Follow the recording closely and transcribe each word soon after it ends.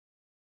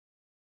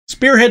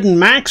Spearhead and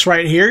Max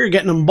right here. You're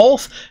getting them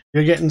both.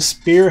 You're getting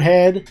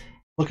Spearhead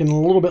looking a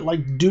little bit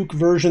like Duke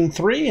version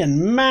 3, and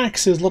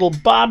Max is little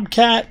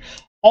Bobcat.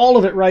 All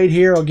of it right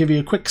here. I'll give you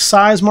a quick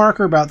size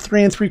marker, about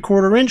 3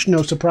 3/4 inch.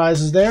 No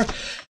surprises there.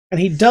 And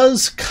he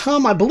does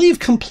come, I believe,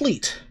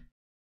 complete.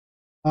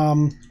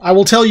 I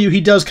will tell you, he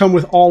does come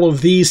with all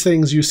of these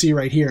things you see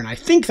right here, and I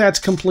think that's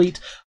complete,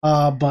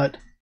 but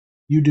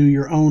you do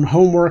your own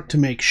homework to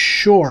make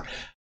sure. I'll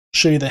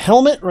show you the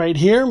helmet right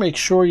here. Make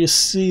sure you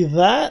see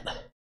that.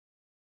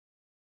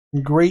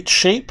 In great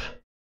shape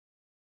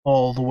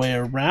all the way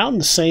around.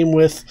 The same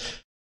with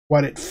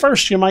what at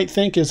first you might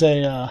think is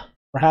a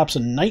perhaps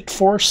a Night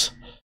Force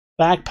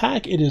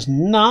backpack. It is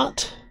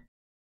not.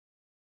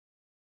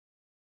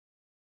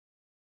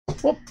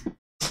 Whoop.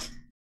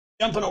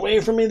 Jumping away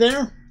from me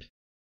there.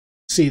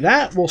 See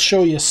that? We'll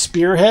show you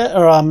Spearhead,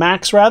 or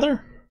Max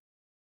rather.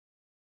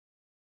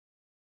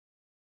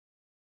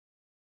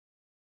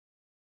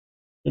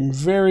 And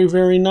very,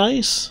 very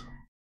nice.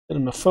 Get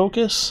him to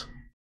focus.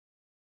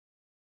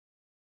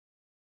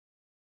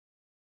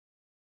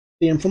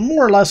 See him from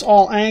more or less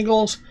all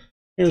angles.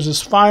 Here's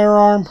his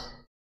firearm.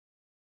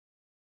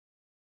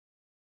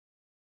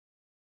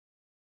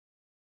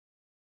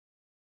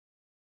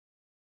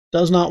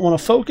 Does not want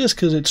to focus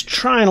because it's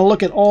trying to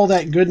look at all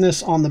that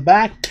goodness on the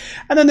back.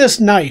 And then this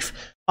knife.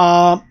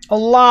 A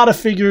lot of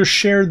figures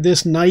shared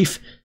this knife.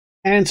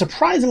 And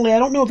surprisingly, I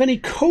don't know of any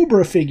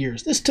Cobra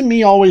figures. This to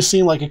me always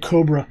seemed like a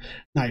Cobra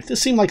knife.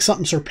 This seemed like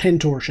something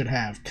Serpentor should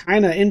have.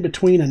 Kind of in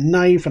between a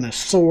knife and a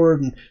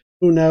sword, and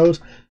who knows.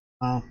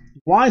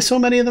 Why so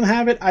many of them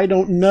have it, I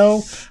don't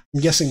know. I'm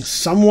guessing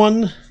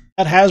someone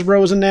at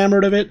Hasbro is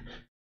enamored of it.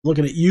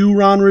 Looking at you,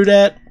 Ron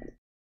Rudette.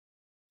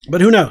 But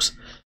who knows?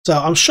 So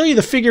I'll show you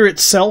the figure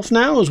itself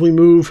now as we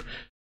move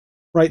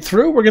right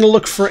through. We're going to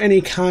look for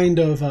any kind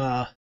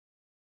of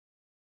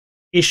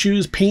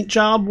issues paint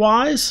job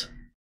wise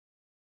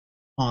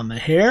on the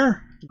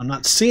hair. I'm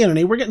not seeing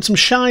any. We're getting some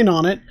shine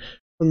on it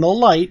from the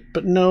light,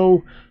 but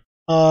no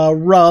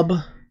rub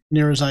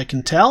near as I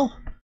can tell.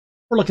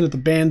 We're looking at the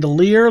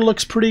bandolier.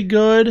 Looks pretty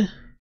good.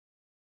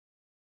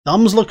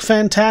 Thumbs look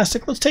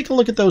fantastic. Let's take a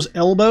look at those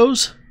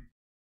elbows.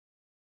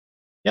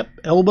 Yep,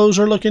 elbows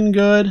are looking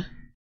good.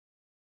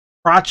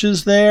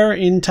 Crotches there,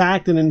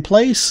 intact and in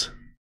place.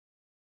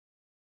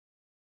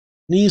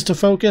 Knees to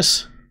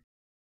focus.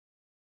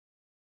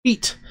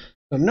 Feet.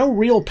 So no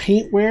real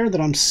paint wear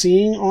that I'm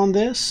seeing on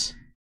this.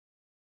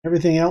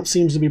 Everything else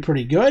seems to be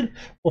pretty good.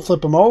 We'll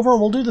flip them over and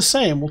we'll do the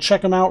same. We'll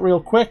check them out real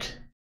quick.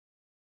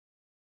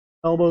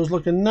 Elbows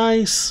looking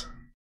nice.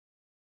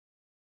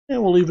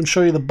 And we'll even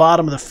show you the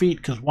bottom of the feet,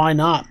 because why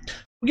not?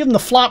 We'll give them the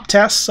flop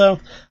test, so a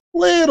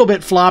little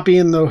bit floppy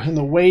in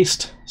the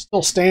waist.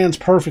 Still stands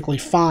perfectly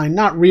fine.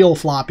 Not real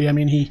floppy. I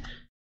mean, he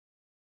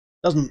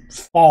doesn't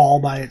fall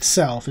by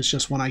itself. It's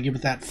just when I give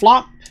it that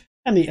flop.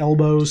 And the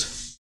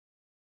elbows,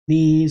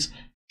 knees,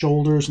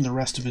 shoulders, and the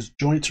rest of his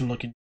joints are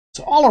looking.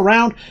 So all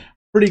around,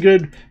 pretty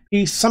good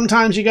piece.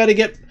 Sometimes you got to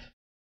get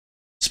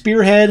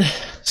Spearhead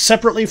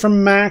separately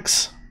from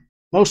Max.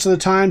 Most of the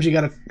times you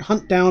got to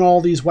hunt down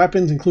all these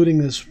weapons, including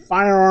this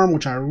firearm,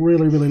 which I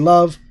really, really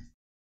love.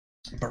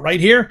 But right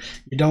here,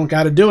 you don't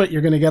got to do it.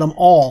 You're going to get them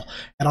all.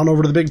 Head on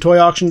over to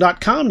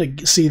TheBigToyAuction.com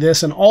to see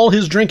this and all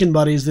his drinking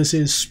buddies. This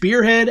is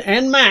Spearhead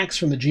and Max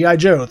from the G.I.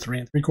 Joe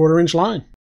 3 3/4 inch line.